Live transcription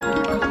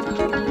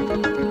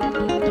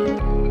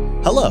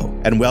Hello,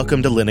 and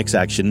welcome to Linux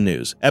Action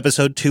News,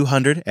 episode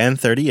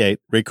 238,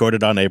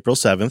 recorded on April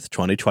 7th,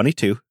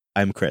 2022.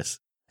 I'm Chris.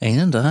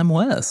 And I'm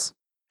Wes.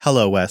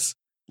 Hello, Wes.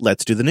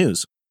 Let's do the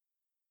news.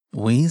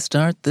 We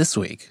start this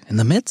week in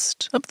the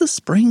midst of the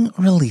spring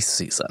release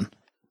season,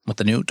 with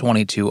the new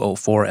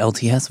 2204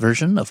 LTS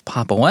version of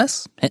Pop!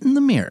 OS hitting the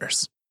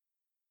mirrors.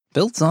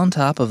 Built on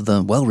top of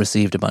the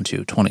well-received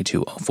Ubuntu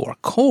 2204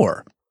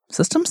 core,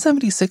 System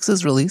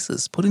 76's release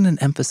is putting an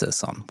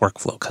emphasis on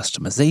workflow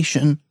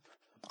customization,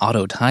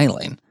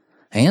 auto-tiling,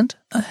 and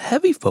a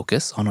heavy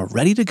focus on a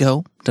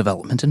ready-to-go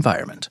development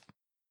environment.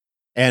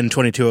 And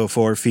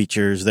 2204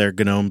 features their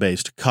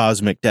GNOME-based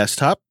Cosmic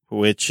desktop,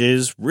 which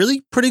is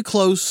really pretty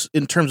close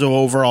in terms of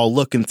overall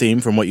look and theme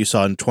from what you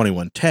saw in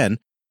 2110.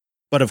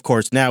 But of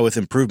course, now with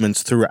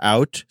improvements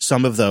throughout,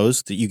 some of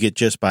those that you get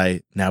just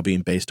by now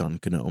being based on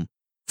GNOME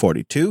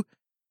 42,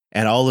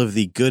 and all of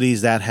the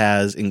goodies that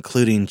has,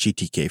 including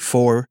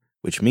GTK4,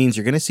 which means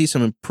you're going to see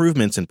some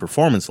improvements in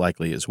performance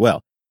likely as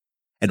well.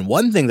 And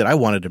one thing that I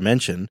wanted to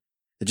mention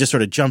that just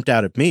sort of jumped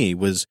out at me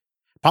was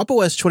Pop!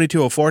 OS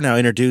 2204 now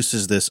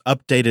introduces this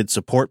updated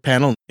support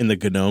panel in the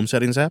GNOME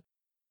settings app.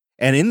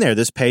 And in there,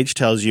 this page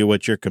tells you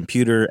what your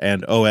computer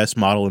and OS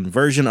model and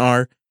version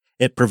are.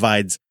 It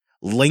provides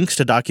links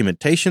to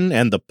documentation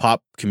and the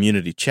Pop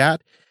community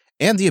chat,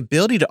 and the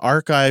ability to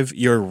archive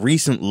your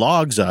recent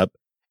logs up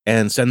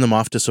and send them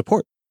off to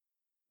support.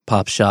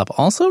 Pop Shop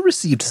also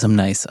received some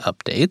nice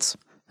updates,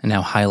 and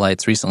now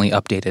highlights recently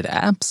updated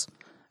apps,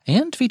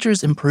 and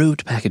features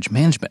improved package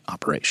management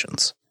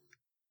operations.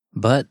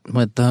 But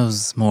with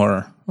those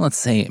more, let's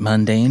say,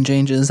 mundane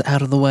changes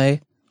out of the way,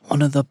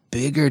 one of the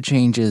bigger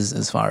changes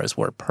as far as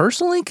we're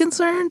personally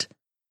concerned,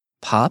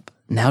 Pop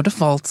now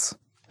defaults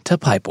to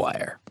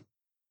Pipewire.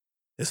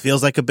 This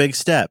feels like a big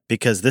step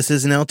because this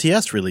is an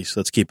LTS release,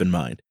 let's keep in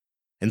mind.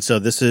 And so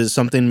this is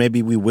something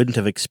maybe we wouldn't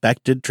have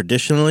expected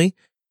traditionally,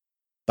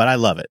 but I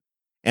love it.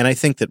 And I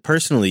think that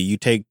personally, you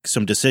take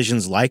some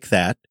decisions like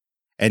that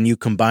and you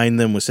combine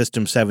them with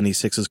System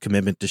 76's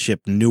commitment to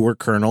ship newer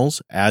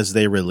kernels as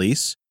they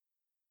release.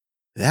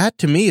 That,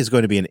 to me, is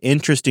going to be an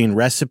interesting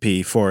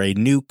recipe for a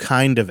new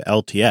kind of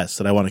LTS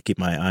that I want to keep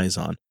my eyes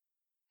on.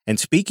 And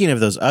speaking of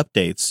those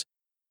updates,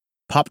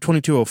 Pop!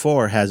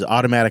 2204 has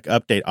automatic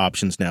update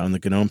options now in the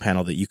GNOME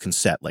panel that you can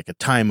set, like a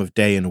time of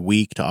day and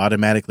week to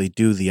automatically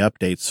do the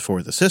updates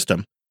for the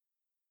system.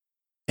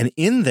 And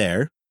in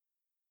there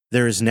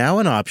is now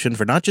an option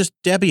for not just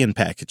Debian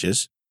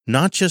packages,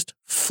 not just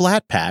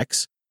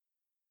Flatpaks,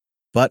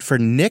 but for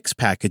Nix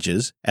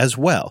packages as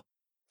well.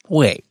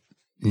 Wait,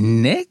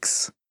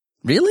 Nix?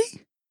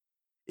 Really?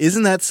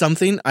 Isn't that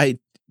something? I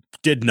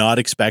did not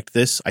expect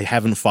this. I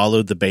haven't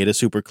followed the beta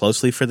super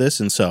closely for this,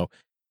 and so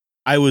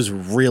I was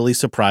really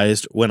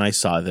surprised when I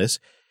saw this.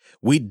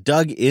 We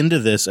dug into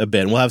this a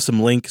bit. We'll have some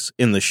links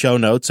in the show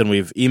notes, and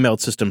we've emailed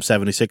System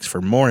 76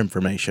 for more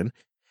information.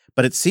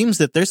 But it seems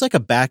that there's like a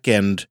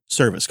back-end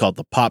service called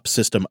the Pop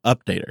System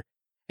Updater,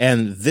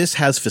 and this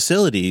has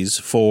facilities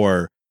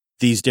for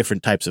these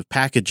different types of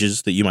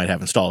packages that you might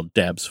have installed,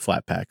 Debs,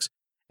 Flatpaks,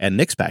 and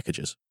Nix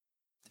packages.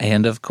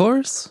 And of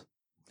course,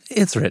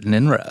 it's written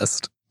in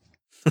Rust.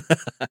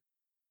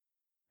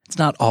 It's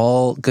not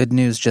all good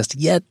news just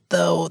yet,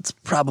 though. It's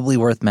probably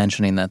worth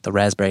mentioning that the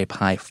Raspberry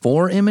Pi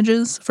 4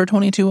 images for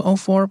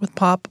 2204 with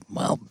Pop,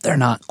 well, they're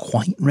not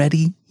quite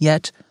ready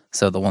yet,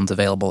 so the ones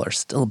available are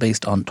still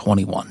based on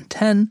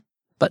 2110,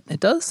 but it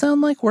does sound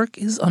like work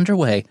is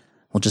underway.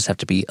 We'll just have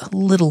to be a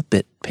little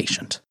bit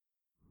patient.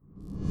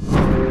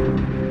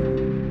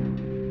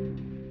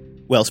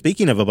 Well,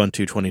 speaking of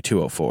Ubuntu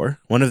 2204,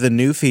 one of the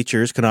new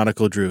features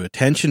Canonical drew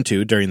attention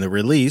to during the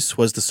release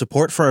was the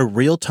support for a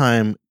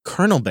real-time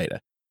kernel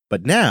beta.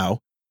 But now,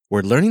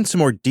 we're learning some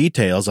more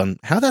details on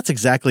how that's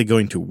exactly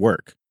going to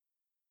work.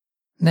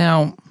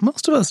 Now,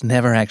 most of us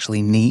never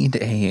actually need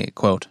a,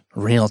 quote,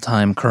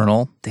 real-time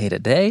kernel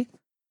day-to-day,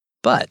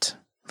 but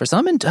for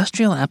some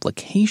industrial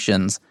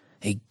applications,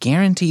 a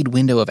guaranteed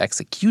window of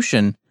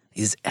execution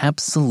is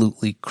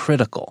absolutely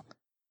critical.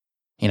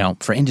 You know,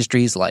 for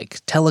industries like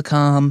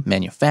telecom,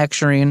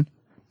 manufacturing,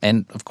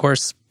 and, of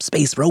course,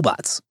 space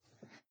robots.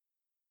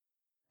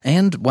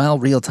 And while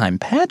real-time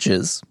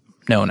patches,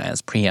 known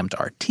as Preempt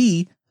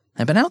RT,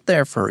 have been out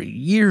there for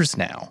years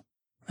now,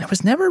 there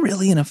was never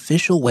really an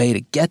official way to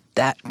get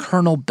that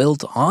kernel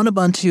built on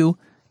Ubuntu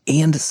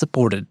and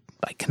supported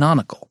by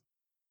Canonical.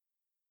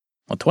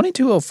 With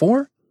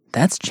 2204,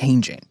 that's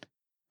changing.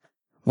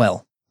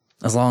 Well,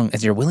 as long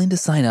as you're willing to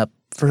sign up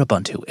for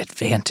Ubuntu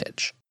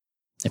Advantage.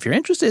 If you're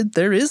interested,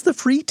 there is the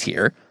free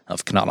tier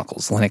of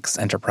Canonical's Linux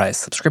Enterprise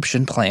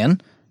subscription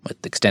plan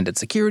with extended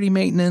security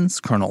maintenance,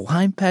 kernel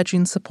live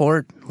patching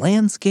support,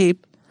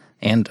 landscape,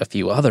 and a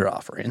few other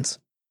offerings.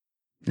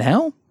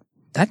 Now,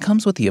 that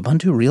comes with the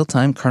Ubuntu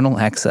real-time kernel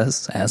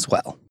access as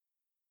well.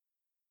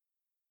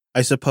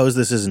 I suppose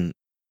this isn't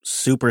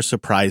super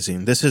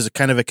surprising. This is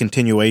kind of a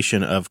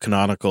continuation of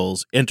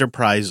Canonical's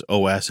Enterprise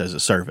OS as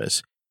a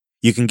service.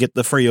 You can get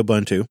the free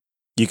Ubuntu.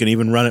 You can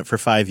even run it for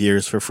 5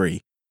 years for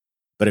free.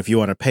 But if you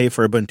want to pay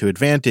for Ubuntu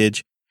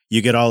Advantage,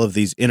 you get all of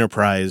these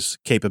enterprise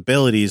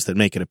capabilities that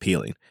make it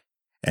appealing.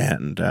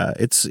 And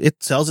it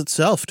sells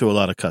itself to a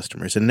lot of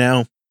customers. And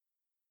now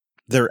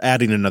they're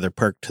adding another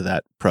perk to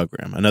that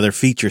program, another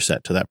feature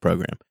set to that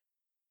program.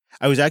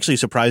 I was actually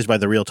surprised by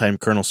the real-time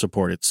kernel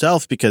support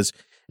itself because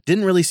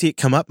didn't really see it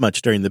come up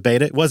much during the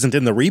beta. It wasn't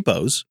in the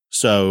repos,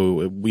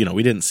 so we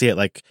didn't see it.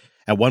 Like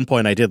at one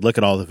point I did look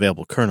at all the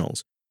available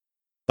kernels.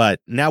 But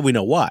now we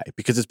know why,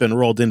 because it's been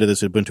rolled into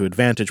this Ubuntu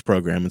Advantage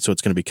program, and so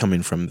it's going to be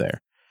coming from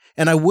there.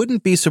 And I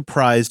wouldn't be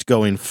surprised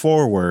going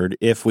forward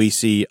if we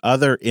see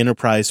other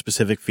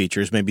enterprise-specific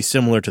features, maybe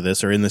similar to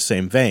this or in the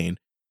same vein,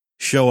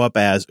 show up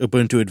as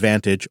Ubuntu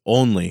Advantage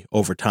only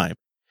over time.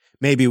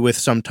 Maybe with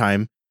some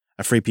time,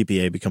 a free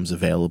PPA becomes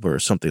available or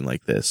something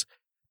like this.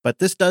 But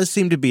this does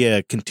seem to be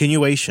a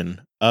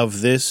continuation of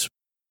this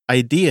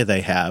idea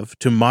they have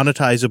to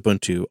monetize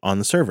Ubuntu on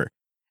the server.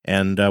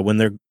 And when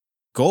their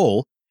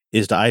goal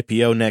is to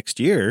IPO next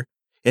year,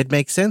 it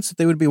makes sense that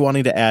they would be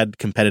wanting to add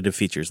competitive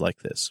features like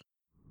this.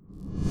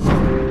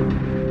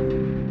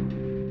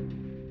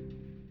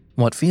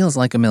 What feels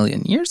like a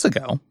million years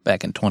ago,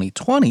 back in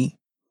 2020,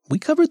 we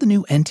covered the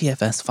new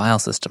NTFS file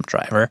system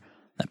driver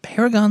that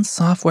Paragon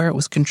Software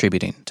was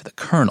contributing to the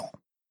kernel.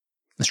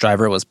 This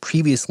driver was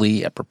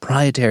previously a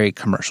proprietary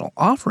commercial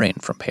offering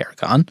from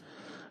Paragon,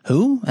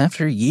 who,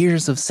 after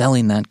years of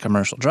selling that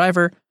commercial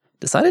driver,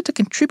 decided to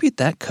contribute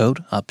that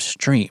code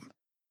upstream.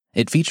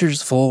 It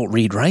features full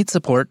read-write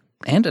support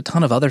and a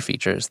ton of other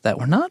features that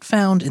were not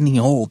found in the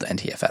old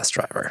NTFS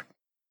driver.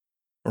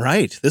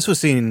 Right. This was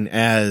seen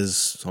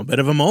as a bit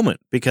of a moment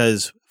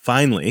because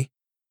finally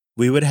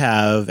we would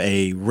have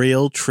a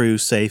real, true,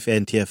 safe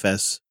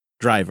NTFS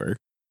driver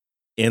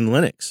in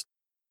Linux.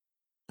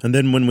 And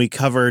then when we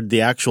covered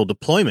the actual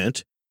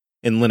deployment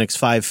in Linux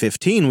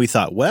 5.15, we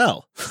thought,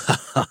 well,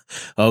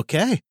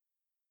 okay,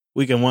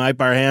 we can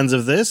wipe our hands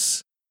of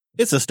this.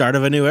 It's the start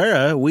of a new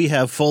era. We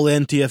have full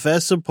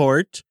NTFS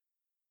support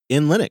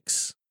in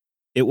Linux.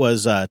 It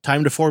was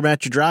time to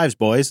format your drives,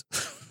 boys.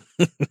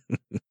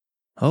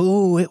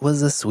 Oh, it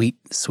was a sweet,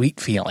 sweet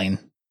feeling.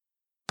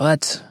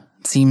 But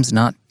it seems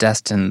not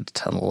destined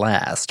to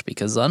last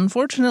because,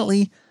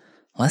 unfortunately,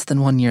 less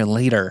than 1 year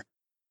later,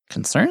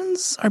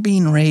 concerns are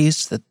being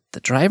raised that the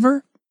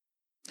driver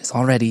is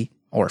already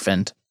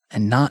orphaned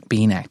and not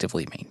being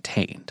actively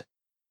maintained.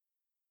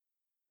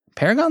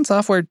 Paragon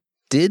Software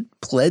did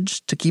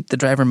pledge to keep the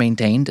driver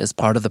maintained as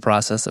part of the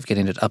process of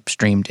getting it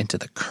upstreamed into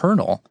the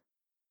kernel,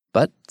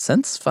 but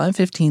since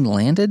 5.15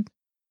 landed,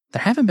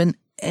 there haven't been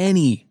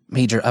any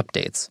major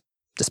updates,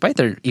 despite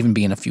there even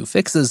being a few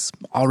fixes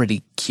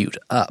already queued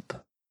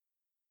up.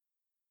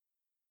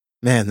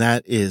 Man,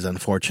 that is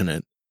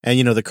unfortunate.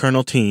 And, the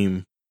kernel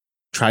team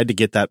tried to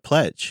get that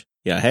pledge.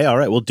 Hey, all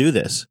right, we'll do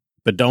this,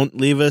 but don't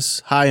leave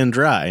us high and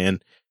dry.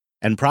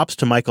 And props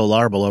to Michael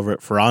Larbel over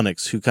at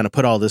Phoronix, who kind of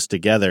put all this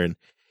together. And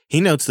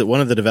he notes that one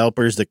of the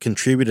developers that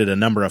contributed a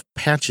number of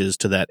patches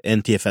to that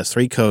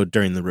NTFS3 code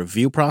during the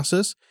review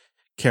process,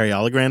 Carrie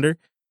Allegrander,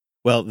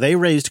 well, they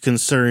raised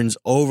concerns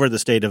over the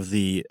state of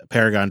the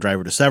Paragon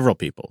driver to several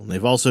people.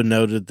 They've also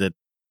noted that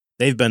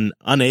they've been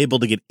unable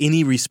to get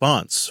any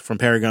response from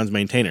Paragon's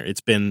maintainer.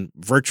 It's been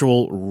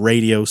virtual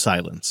radio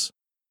silence.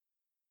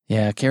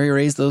 Yeah, Carrie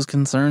raised those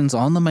concerns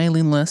on the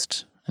mailing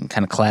list and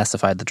kind of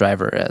classified the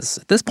driver as,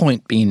 at this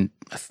point, being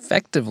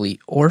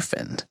effectively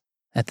orphaned.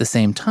 At the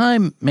same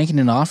time, making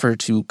an offer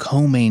to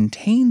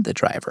co-maintain the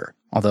driver,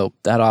 although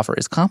that offer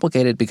is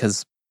complicated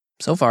because,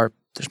 so far,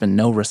 there's been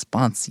no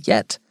response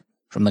yet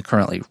from the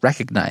currently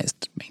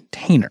recognized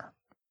maintainer.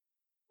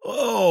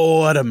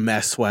 Oh, what a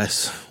mess,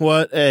 Wes.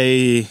 What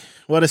a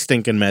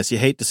stinking mess. You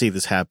hate to see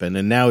this happen,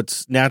 and now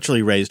it's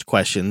naturally raised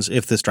questions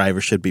if this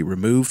driver should be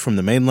removed from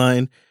the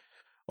mainline,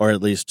 or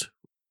at least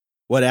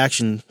what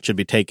action should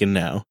be taken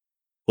now.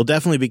 We'll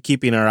definitely be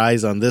keeping our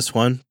eyes on this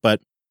one, but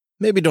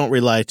maybe don't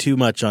rely too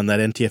much on that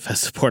NTFS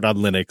support on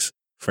Linux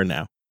for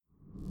now.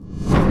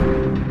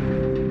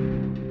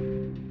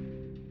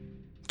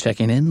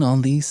 Checking in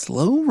on the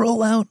slow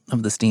rollout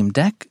of the Steam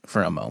Deck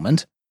for a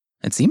moment,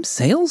 it seems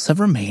sales have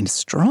remained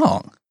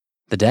strong.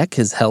 The Deck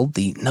has held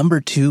the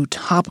 #2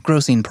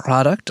 top-grossing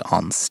product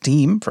on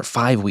Steam for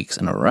 5 weeks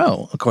in a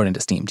row, according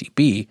to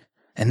SteamDB,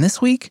 and this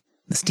week,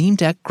 the Steam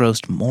Deck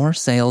grossed more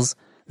sales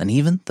than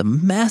even the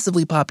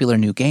massively popular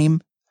new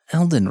game,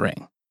 Elden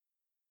Ring.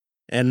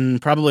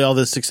 And probably all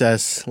this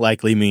success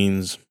likely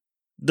means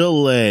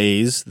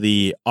delays.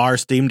 Our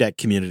Steam Deck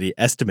community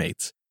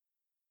estimates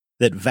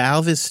that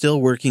Valve is still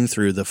working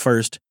through the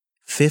first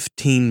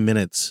 15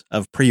 minutes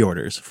of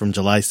pre-orders from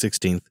July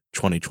 16th,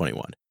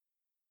 2021.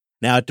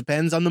 Now, it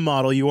depends on the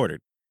model you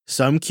ordered.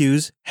 Some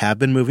queues have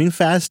been moving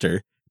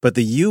faster, but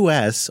the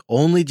US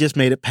only just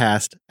made it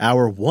past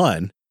hour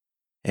 1,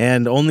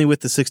 and only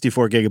with the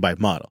 64 gigabyte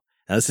model.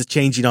 Now, this is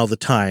changing all the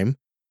time,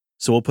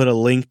 so we'll put a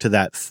link to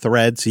that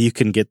thread so you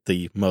can get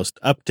the most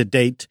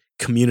up-to-date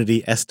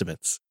community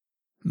estimates.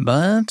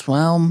 But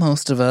while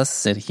most of us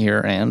sit here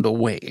and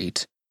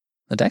wait,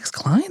 the Deck's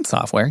client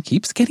software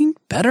keeps getting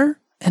better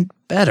and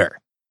better.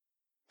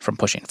 From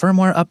pushing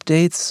firmware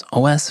updates,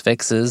 OS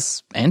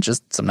fixes, and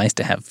just some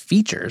nice-to-have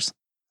features,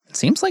 it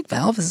seems like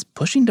Valve is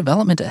pushing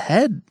development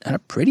ahead at a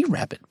pretty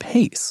rapid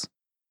pace.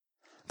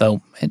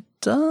 Though it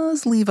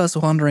does leave us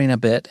wondering a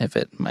bit if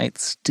it might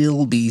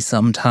still be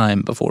some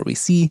time before we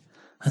see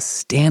a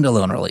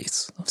standalone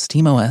release of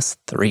SteamOS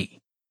 3.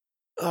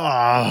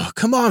 Oh,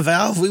 come on,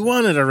 Valve. We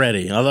want it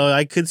already. Although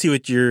I could see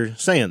what you're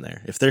saying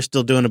there. If they're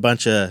still doing a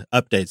bunch of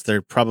updates,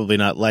 they're probably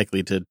not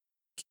likely to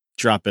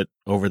drop it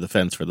over the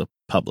fence for the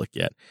public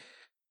yet.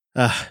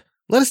 Let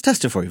us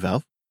test it for you,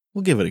 Valve.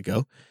 We'll give it a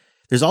go.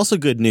 There's also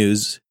good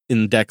news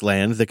in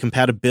Deckland. The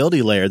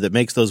compatibility layer that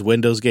makes those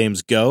Windows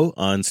games go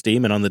on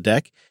Steam and on the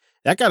Deck,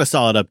 that got a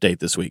solid update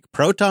this week.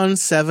 Proton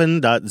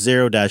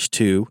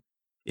 7.0-2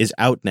 is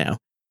out now,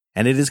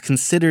 and it is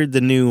considered the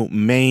new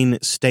main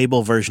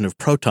stable version of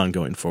Proton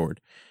going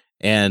forward.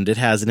 And it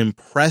has an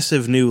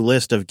impressive new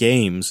list of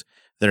games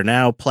that are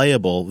now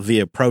playable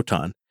via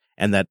Proton,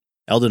 and that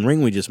Elden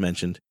Ring we just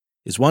mentioned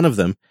is one of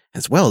them,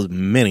 as well as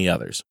many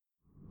others.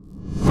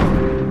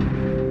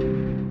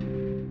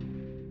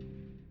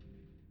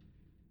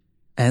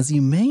 As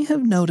you may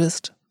have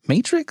noticed,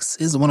 Matrix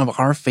is one of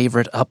our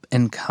favorite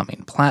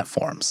up-and-coming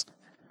platforms.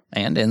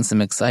 And in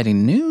some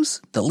exciting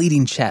news, the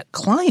leading chat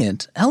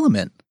client,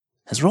 Element,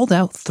 has rolled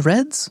out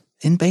Threads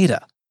in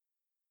beta.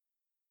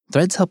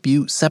 Threads help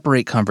you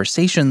separate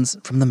conversations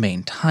from the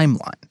main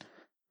timeline.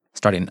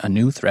 Starting a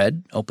new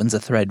thread opens a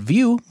thread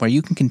view where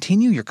you can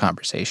continue your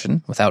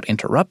conversation without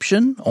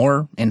interruption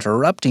or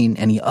interrupting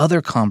any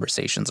other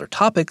conversations or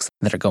topics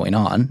that are going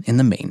on in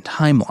the main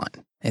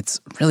timeline.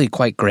 It's really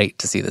quite great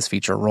to see this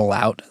feature roll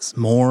out as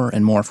more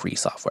and more free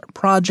software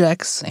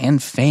projects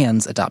and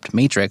fans adopt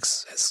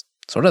Matrix as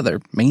sort of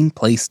their main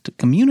place to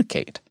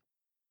communicate.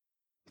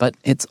 But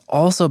it's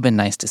also been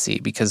nice to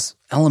see because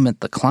Element,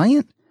 the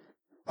client,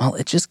 well,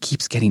 it just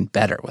keeps getting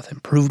better with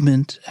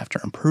improvement after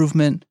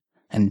improvement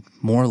and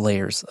more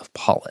layers of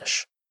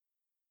polish.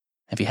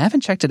 If you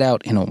haven't checked it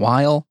out in a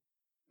while,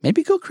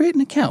 maybe go create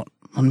an account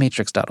on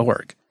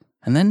matrix.org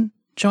and then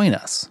join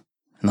us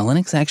in the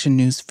Linux Action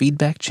News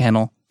feedback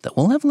channel that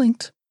we'll have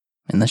linked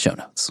in the show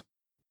notes.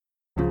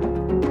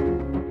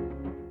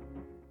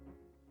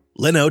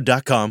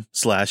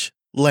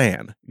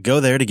 Linode.com/LAN.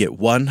 Go there to get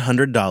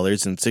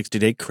 $100 in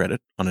 60-day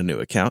credit on a new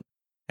account,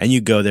 and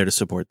you go there to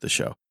support the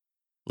show.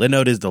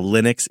 Linode is the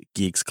Linux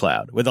Geeks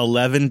Cloud. With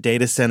 11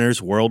 data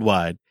centers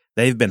worldwide,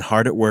 they've been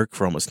hard at work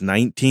for almost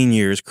 19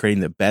 years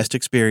creating the best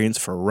experience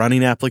for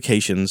running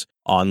applications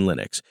on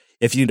Linux.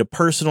 If you need a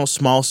personal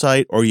small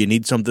site or you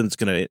need something that's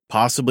going to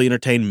possibly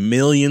entertain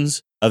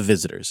millions of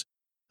visitors,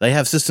 they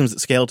have systems that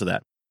scale to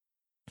that.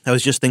 I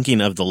was just thinking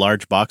of the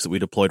large box that we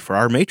deployed for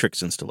our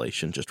Matrix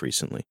installation just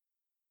recently.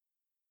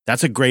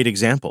 That's a great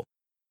example.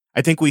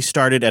 I think we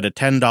started at a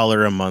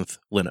 $10 a month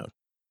Linode.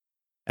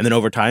 And then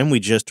over time, we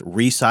just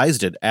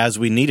resized it as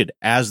we needed.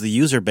 As the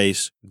user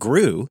base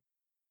grew,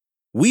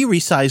 we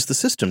resized the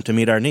system to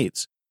meet our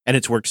needs. And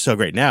it's worked so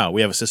great. Now we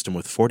have a system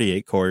with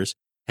 48 cores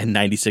and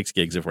 96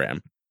 gigs of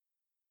RAM.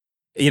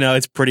 You know,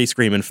 it's pretty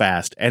screaming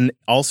fast. And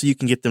also you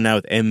can get them now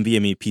with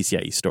NVMe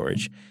PCIe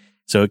storage.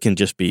 So it can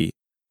just be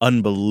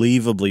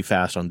unbelievably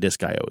fast on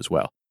disk I/O as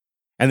well.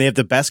 And they have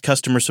the best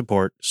customer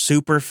support,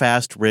 super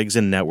fast rigs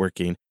and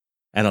networking,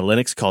 and a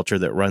Linux culture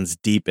that runs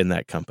deep in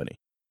that company.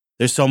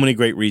 There's so many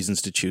great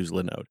reasons to choose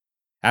Linode.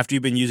 After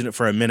you've been using it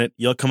for a minute,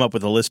 you'll come up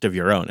with a list of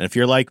your own. And if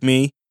you're like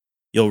me,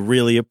 you'll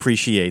really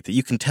appreciate that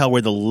you can tell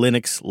where the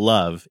Linux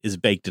love is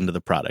baked into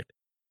the product.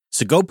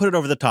 So go put it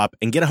over the top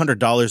and get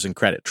 $100 in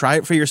credit. Try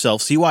it for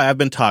yourself, see why I've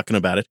been talking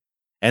about it,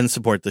 and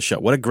support the show.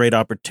 What a great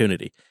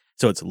opportunity.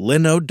 So it's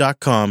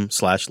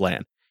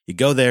linode.com/LAN. You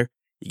go there,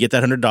 you get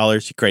that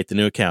 $100, you create the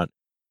new account,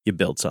 you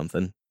build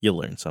something, you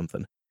learn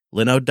something.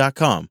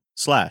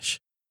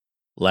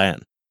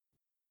 linode.com/LAN.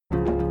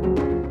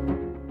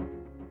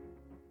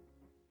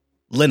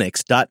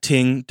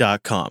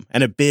 Linux.ting.com.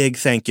 And a big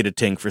thank you to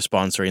Ting for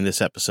sponsoring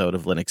this episode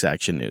of Linux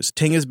Action News.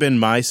 Ting has been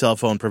my cell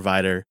phone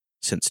provider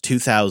since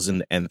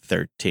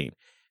 2013.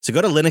 So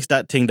go to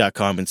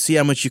linux.ting.com and see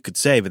how much you could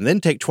save and then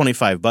take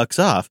 $25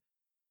 off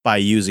by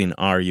using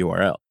our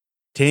URL.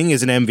 Ting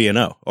is an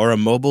MVNO, or a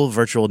mobile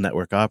virtual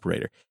network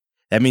operator.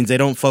 That means they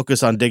don't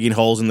focus on digging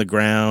holes in the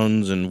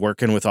ground and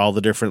working with all the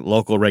different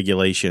local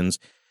regulations.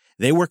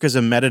 They work as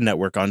a meta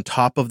network on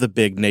top of the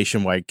big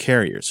nationwide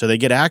carriers. So they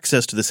get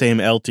access to the same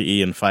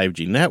LTE and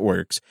 5G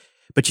networks,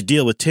 but you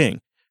deal with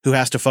Ting, who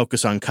has to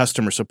focus on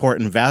customer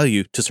support and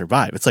value to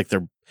survive. It's like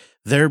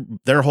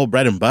their whole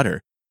bread and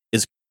butter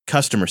is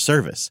customer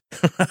service,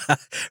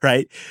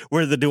 right?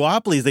 Where the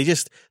duopolies, they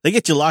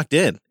get you locked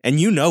in,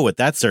 and you know what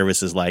that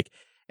service is like.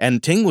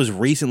 And Ting was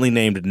recently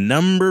named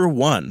number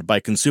 1 by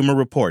Consumer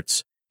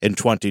Reports in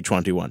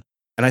 2021.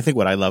 And I think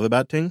what I love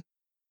about Ting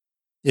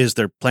is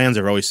their plans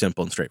are always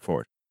simple and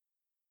straightforward.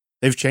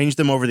 They've changed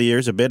them over the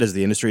years a bit as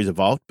the industry has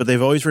evolved, but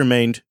they've always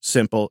remained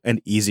simple and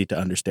easy to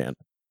understand.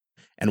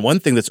 And one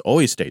thing that's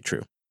always stayed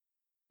true,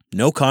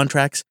 no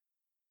contracts,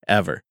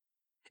 ever.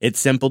 It's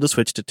simple to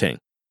switch to Ting,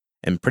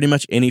 and pretty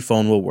much any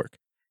phone will work.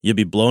 You'll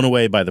be blown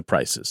away by the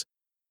prices.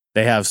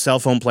 They have cell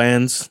phone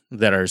plans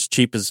that are as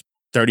cheap as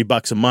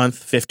 $30 a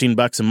month,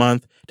 $15 a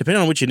month,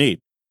 depending on what you need.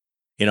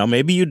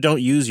 Maybe you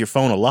don't use your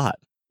phone a lot.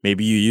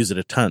 Maybe you use it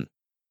a ton.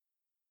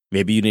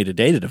 Maybe you need a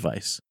data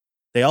device.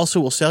 They also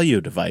will sell you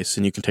a device,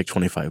 and you can take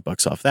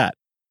 $25 off that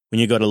when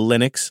you go to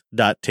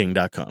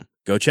linux.ting.com.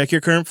 Go check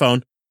your current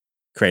phone,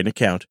 create an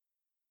account,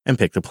 and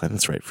pick the plan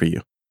that's right for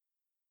you.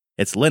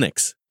 It's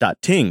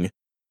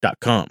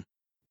linux.ting.com.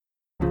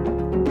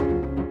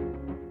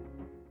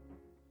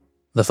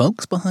 The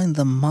folks behind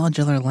the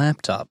modular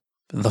laptop,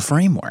 the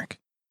Framework,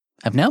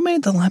 have now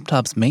made the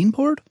laptop's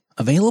mainboard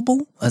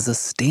available as a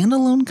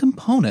standalone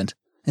component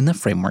in the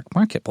Framework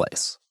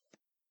marketplace.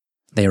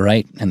 They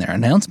write in their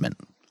announcement,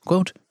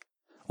 quote,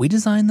 "We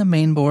designed the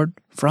mainboard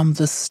from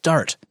the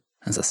start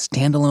as a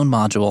standalone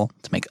module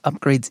to make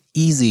upgrades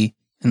easy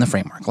in the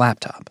Framework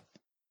laptop.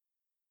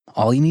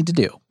 All you need to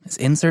do is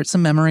insert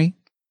some memory,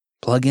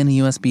 plug in a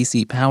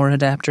USB-C power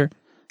adapter,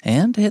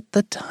 and hit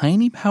the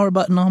tiny power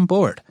button on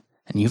board,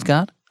 and you've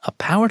got a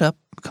powered-up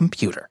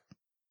computer."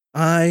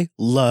 I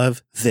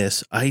love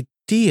this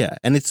idea,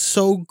 and it's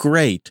so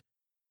great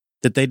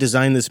that they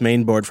designed this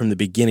mainboard from the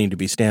beginning to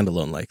be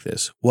standalone like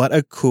this. What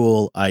a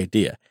cool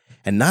idea.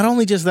 And not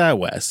only just that,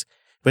 Wes,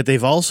 but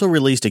they've also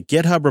released a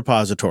GitHub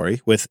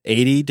repository with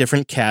 80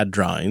 different CAD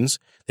drawings.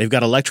 They've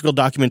got electrical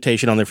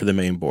documentation on there for the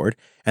mainboard,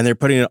 and they're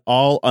putting it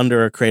all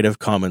under a Creative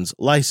Commons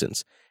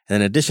license. And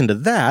in addition to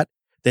that,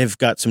 they've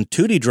got some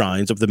 2D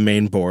drawings of the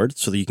mainboard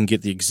so that you can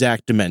get the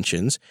exact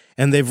dimensions,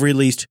 and they've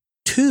released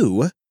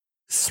 2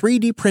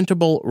 3D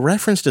printable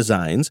reference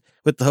designs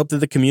with the hope that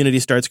the community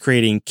starts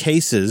creating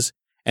cases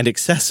and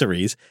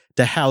accessories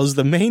to house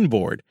the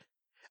mainboard.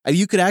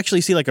 You could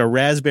actually see like a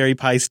Raspberry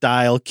Pi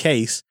style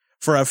case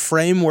for a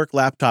Framework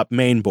laptop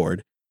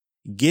mainboard,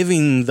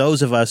 giving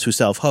those of us who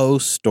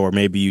self-host, or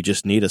maybe you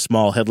just need a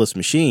small headless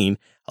machine,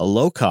 a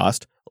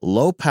low-cost,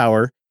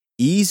 low-power,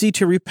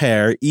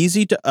 easy-to-repair,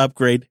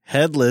 easy-to-upgrade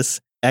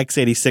headless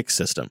x86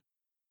 system.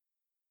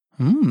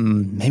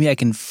 Maybe I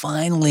can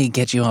finally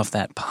get you off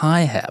that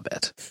Pi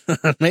habit.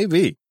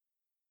 Maybe.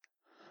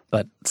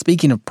 But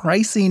speaking of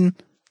pricing,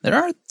 there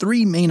are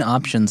 3 main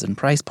options and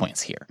price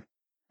points here.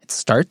 It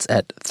starts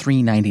at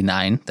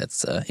 $399,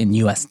 that's in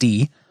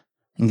USD,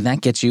 and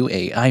that gets you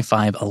a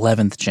i5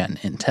 11th Gen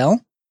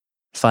Intel,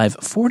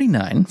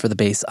 $549 for the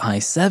base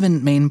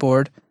i7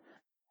 mainboard,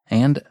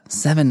 and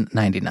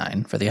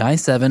 $799 for the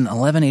i7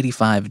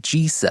 1185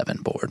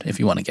 G7 board if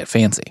you want to get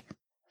fancy.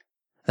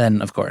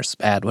 Then, of course,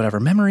 add whatever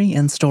memory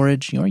and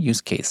storage your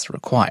use case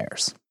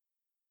requires.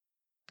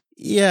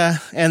 Yeah,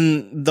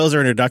 and those are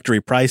introductory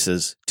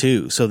prices,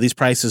 too. So these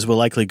prices will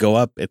likely go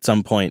up at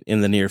some point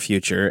in the near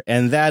future.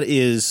 And that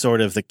is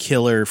sort of the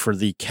killer for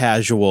the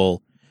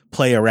casual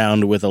play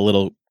around with a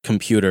little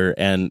computer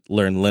and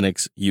learn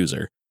Linux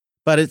user.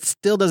 But it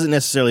still doesn't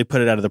necessarily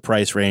put it out of the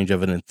price range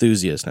of an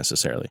enthusiast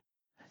necessarily.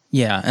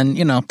 Yeah, and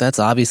that's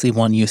obviously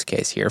one use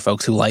case here.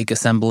 Folks who like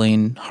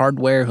assembling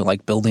hardware, who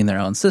like building their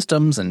own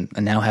systems, and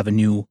now have a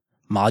new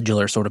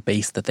modular sort of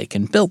base that they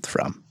can build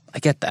from. I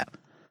get that.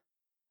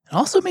 It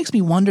also makes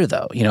me wonder,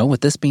 though,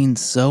 with this being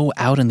so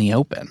out in the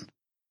open,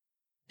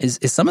 is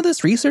some of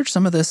this research,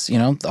 some of this,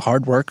 the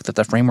hard work that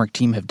the Framework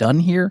team have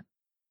done here,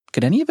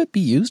 could any of it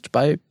be used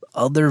by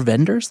other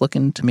vendors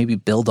looking to maybe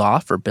build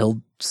off or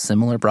build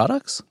similar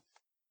products?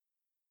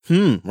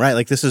 Right,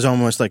 like this is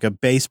almost like a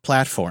base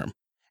platform.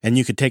 And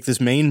you could take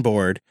this main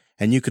board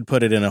and you could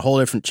put it in a whole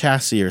different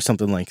chassis or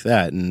something like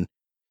that. And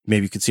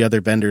maybe you could see other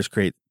vendors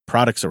create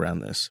products around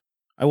this.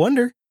 I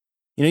wonder,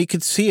 you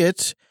could see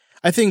it.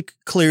 I think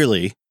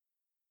clearly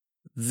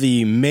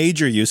the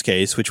major use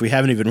case, which we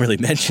haven't even really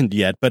mentioned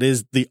yet, but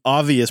is the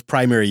obvious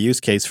primary use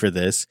case for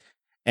this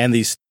and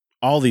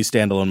all these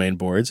standalone main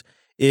boards,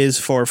 is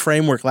for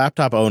Framework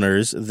laptop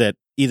owners that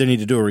either need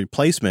to do a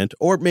replacement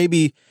or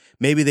maybe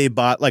they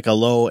bought like a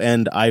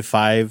low-end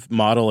i5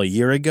 model a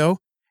year ago.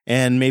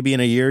 And maybe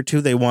in a year or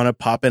two, they want to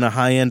pop in a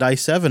high-end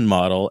i7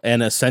 model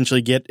and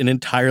essentially get an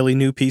entirely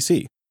new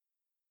PC.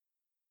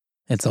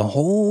 It's a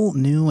whole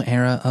new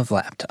era of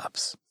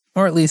laptops.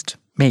 Or at least,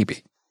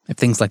 maybe, if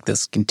things like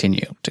this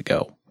continue to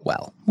go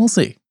well. We'll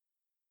see.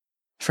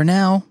 For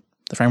now,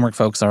 the Framework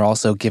folks are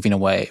also giving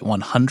away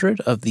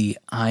 100 of the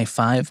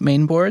i5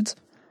 mainboards,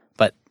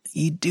 but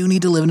you do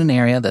need to live in an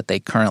area that they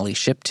currently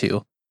ship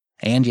to,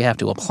 and you have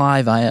to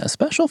apply via a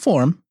special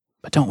form.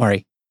 But don't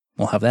worry,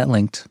 we'll have that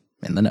linked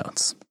in the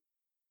notes.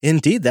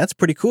 Indeed, that's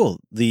pretty cool.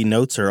 The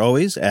notes are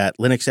always at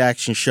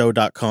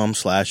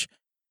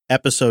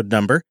linuxactionshow.com/episode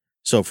number.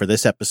 So for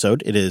this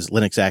episode, it is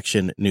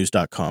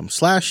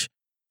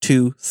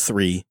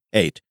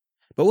linuxactionnews.com/238.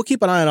 But we'll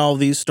keep an eye on all of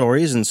these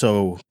stories, and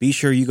so be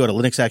sure you go to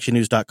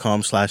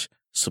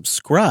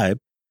linuxactionnews.com/subscribe,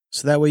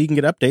 so that way you can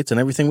get updates on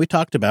everything we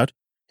talked about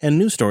and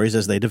news stories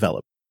as they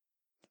develop.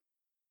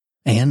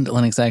 And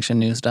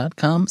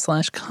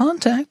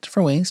linuxactionnews.com/contact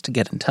for ways to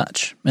get in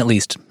touch, at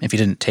least if you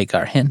didn't take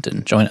our hint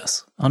and join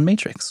us on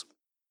Matrix.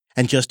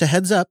 And just a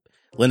heads up,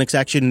 Linux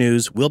Action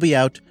News will be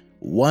out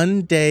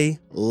one day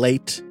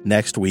late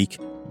next week.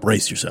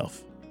 Brace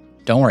yourself.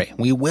 Don't worry,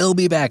 we will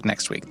be back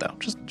next week, though.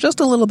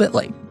 Just a little bit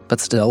late, but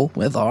still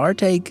with our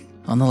take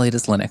on the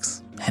latest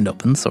Linux and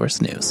open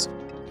source news.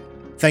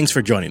 Thanks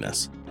for joining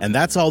us. And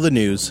that's all the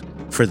news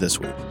for this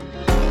week.